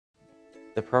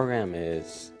The program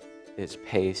is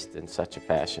paced in such a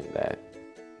fashion that,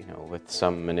 with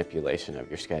some manipulation of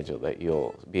your schedule, that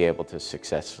you'll be able to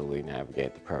successfully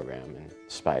navigate the program in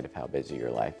spite of how busy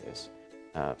your life is.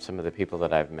 Some of the people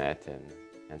that I've met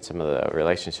and some of the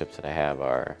relationships that I have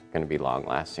are going to be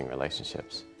long-lasting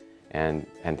relationships. And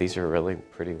these are really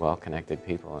pretty well-connected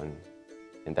people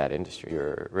in that industry.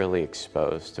 You're really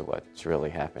exposed to what's really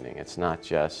happening. It's not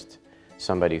just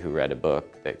somebody who read a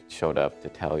book that showed up to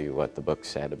tell you what the book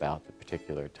said about the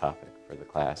particular topic for the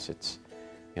class. It's,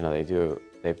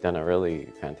 they've done a really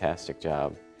fantastic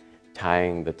job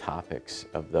tying the topics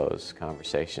of those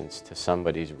conversations to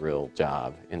somebody's real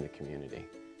job in the community.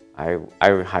 I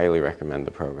highly recommend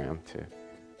the program to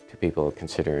people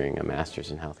considering a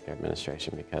master's in healthcare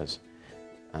administration because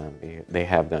they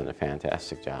have done a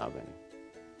fantastic job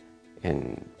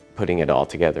in putting it all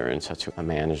together in such a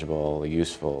manageable,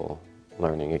 useful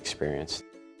learning experience.